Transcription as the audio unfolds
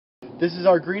This is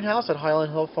our greenhouse at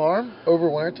Highland Hill Farm over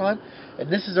wintertime,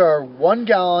 and this is our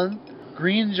 1-gallon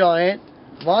Green Giant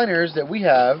liners that we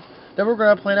have that we're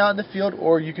going to plant out in the field,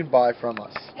 or you can buy from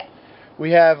us.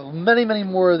 We have many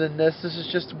more than this. This is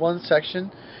just one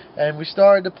section, and we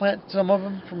started to plant some of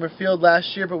them from a field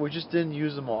last year, but we just didn't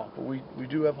use them all. But we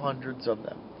do have hundreds of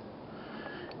them.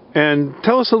 And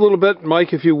tell us a little bit,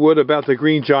 Mike, if you would, about the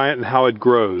Green Giant and how it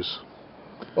grows.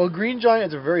 Well, Green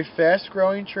Giant is a very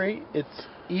fast-growing tree. It's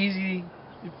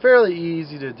fairly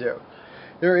easy to do.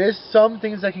 There is some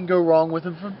things that can go wrong with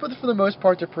them, but for the most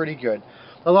part, they're pretty good.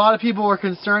 A lot of people are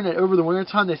concerned that over the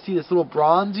wintertime they see this little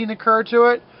bronzing occur to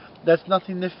it. That's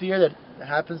nothing to fear. That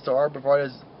happens to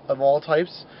arborvitaes of all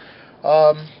types.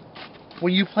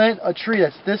 When you plant a tree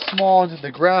that's this small into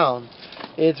the ground,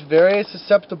 it's very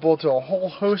susceptible to a whole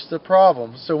host of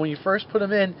problems. So when you first put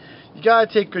them in, you got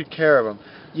to take good care of them.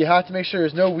 You have to make sure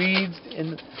there's no weeds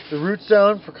in the root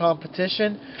zone for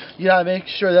competition. You got to make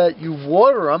sure that you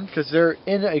water them, because they're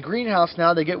in a greenhouse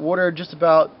now. They get watered just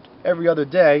about every other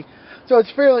day. So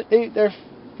it's they're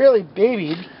fairly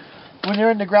babied. When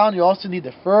they're in the ground, you also need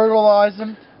to fertilize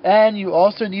them, and you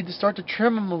also need to start to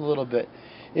trim them a little bit.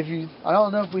 I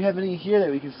don't know if we have any here that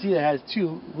we can see that has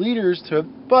 2 leaders to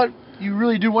it, but you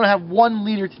really do want to have 1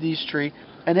 leader to these trees,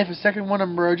 and if a second one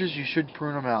emerges, you should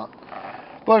prune them out.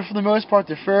 But for the most part,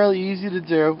 they're fairly easy to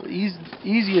do,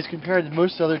 easy as compared to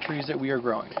most other trees that we are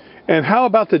growing. And how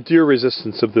about the deer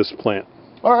resistance of this plant?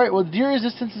 Alright, well, deer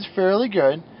resistance is fairly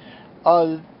good.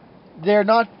 They're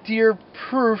not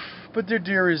deer-proof, but they're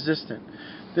deer-resistant.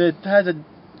 It has a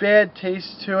bad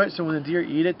taste to it, so when the deer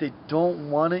eat it, they don't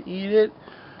want to eat it.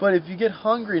 But if you get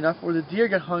hungry enough, or the deer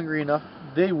get hungry enough,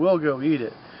 they will go eat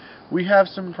it. We have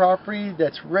some property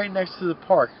that's right next to the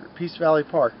park, Peace Valley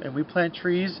Park, and we plant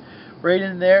trees right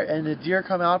in there, and the deer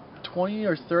come out 20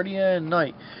 or 30 at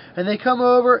night. And they come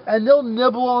over, and they'll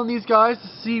nibble on these guys to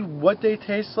see what they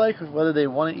taste like, whether they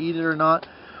want to eat it or not.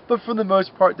 But for the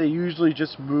most part, they usually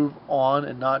just move on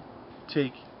and not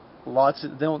take lots.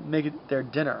 They don't make it their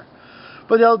dinner.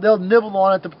 But they'll nibble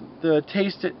on it, to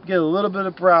taste it, get a little bit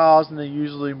of browse, and they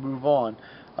usually move on.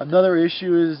 Another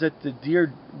issue is that the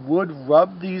deer would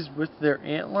rub these with their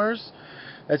antlers.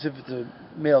 That's if it's a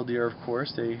male deer, of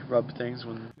course. They rub things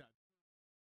when...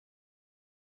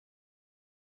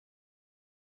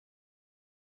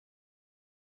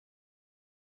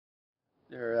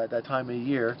 they're at that time of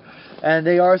year, and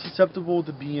they are susceptible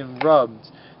to being rubbed.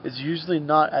 It's usually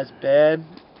not as bad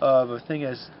of a thing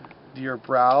as deer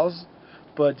browse,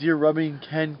 but deer rubbing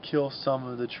can kill some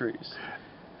of the trees.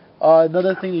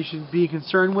 Another thing you should be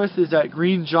concerned with is that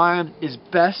Green Giant is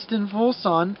best in full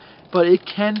sun, but it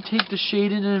can take the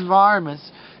shade in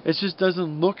environments. It just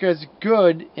doesn't look as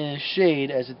good in a shade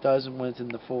as it does when it's in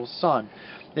the full sun.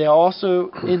 They also,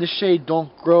 in the shade,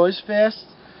 don't grow as fast,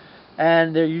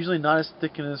 and they're usually not as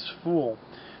thick and as full.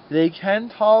 They can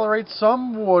tolerate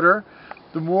some water.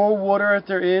 The more water that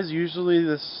there is, usually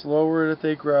the slower that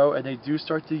they grow, and they do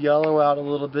start to yellow out a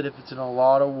little bit if it's in a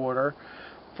lot of water.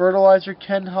 Fertilizer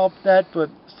can help that, but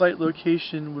site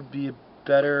location would be a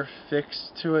better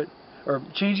fix to it, or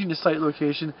changing the site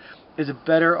location is a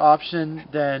better option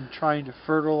than trying to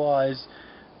fertilize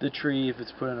the tree if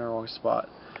it's put in the wrong spot.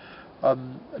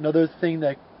 Another thing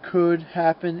that could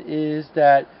happen is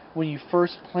that when you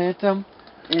first plant them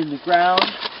in the ground,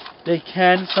 they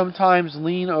can sometimes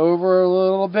lean over a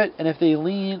little bit, and if they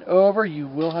lean over, you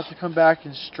will have to come back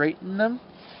and straighten them.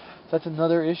 So that's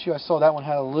another issue. I saw that one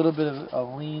had a little bit of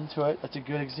a lean to it. That's a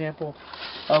good example.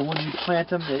 When you plant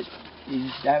them,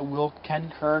 that can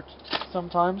hurt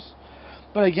sometimes.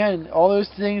 But again, all those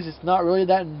things, it's not really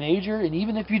that major, and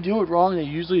even if you do it wrong, they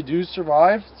usually do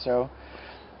survive. So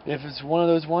if it's one of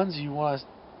those ones you want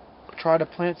to try to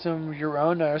plant some of your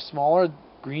own that are smaller,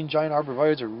 Green Giant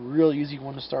arborvitaes are a real easy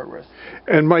one to start with.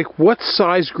 And Mike, what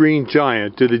size Green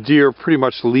Giant do the deer pretty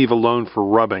much leave alone for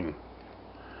rubbing?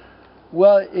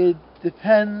 Well, it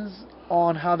depends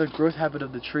on how the growth habit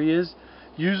of the tree is.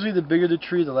 Usually the bigger the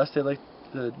tree, the less they like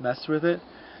to mess with it.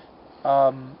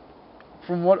 From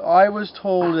what I was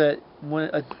told, that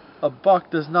when a buck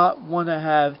does not want to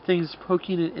have things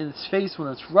poking in its face when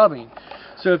it's rubbing.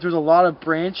 So if there's a lot of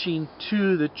branching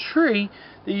to the tree,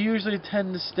 they usually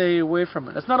tend to stay away from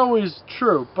it. That's not always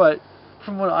true, but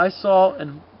from what I saw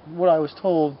and what I was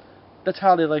told, that's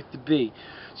how they like to be.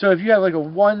 So if you have like a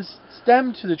one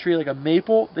stem to the tree, like a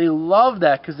maple, they love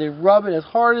that because they rub it as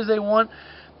hard as they want.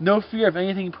 No fear of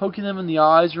anything poking them in the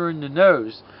eyes or in the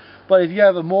nose. But if you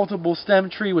have a multiple stem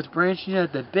tree with branching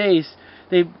at the base,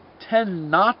 they tend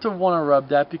not to want to rub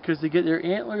that because they get their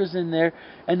antlers in there,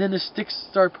 and then the sticks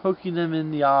start poking them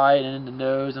in the eye and in the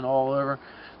nose and all over.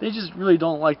 They just really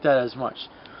don't like that as much.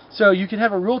 So you can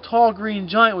have a real tall green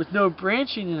giant with no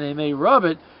branching and they may rub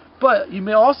it, but you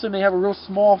may have a real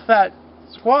small, fat,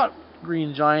 squat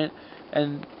green giant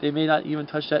and they may not even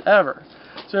touch that ever.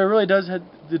 So it really does have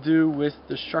to do with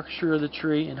the structure of the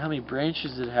tree and how many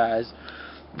branches it has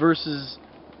versus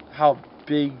how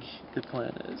big the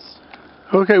plant is.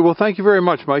 Okay, well, thank you very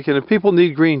much, Mike. And if people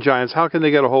need green giants, how can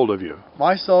they get a hold of you?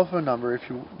 My cell phone number, if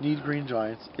you need green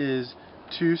giants, is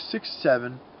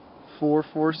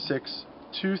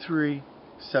 267-446-2376.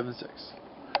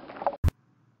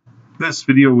 This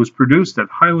video was produced at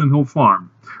Highland Hill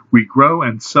Farm. We grow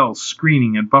and sell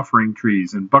screening and buffering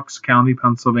trees in Bucks County,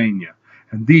 Pennsylvania,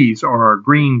 and these are our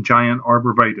green giant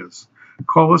arborvitaes.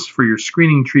 Call us for your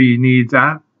screening tree needs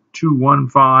at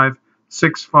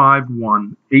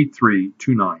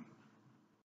 215-651-8329.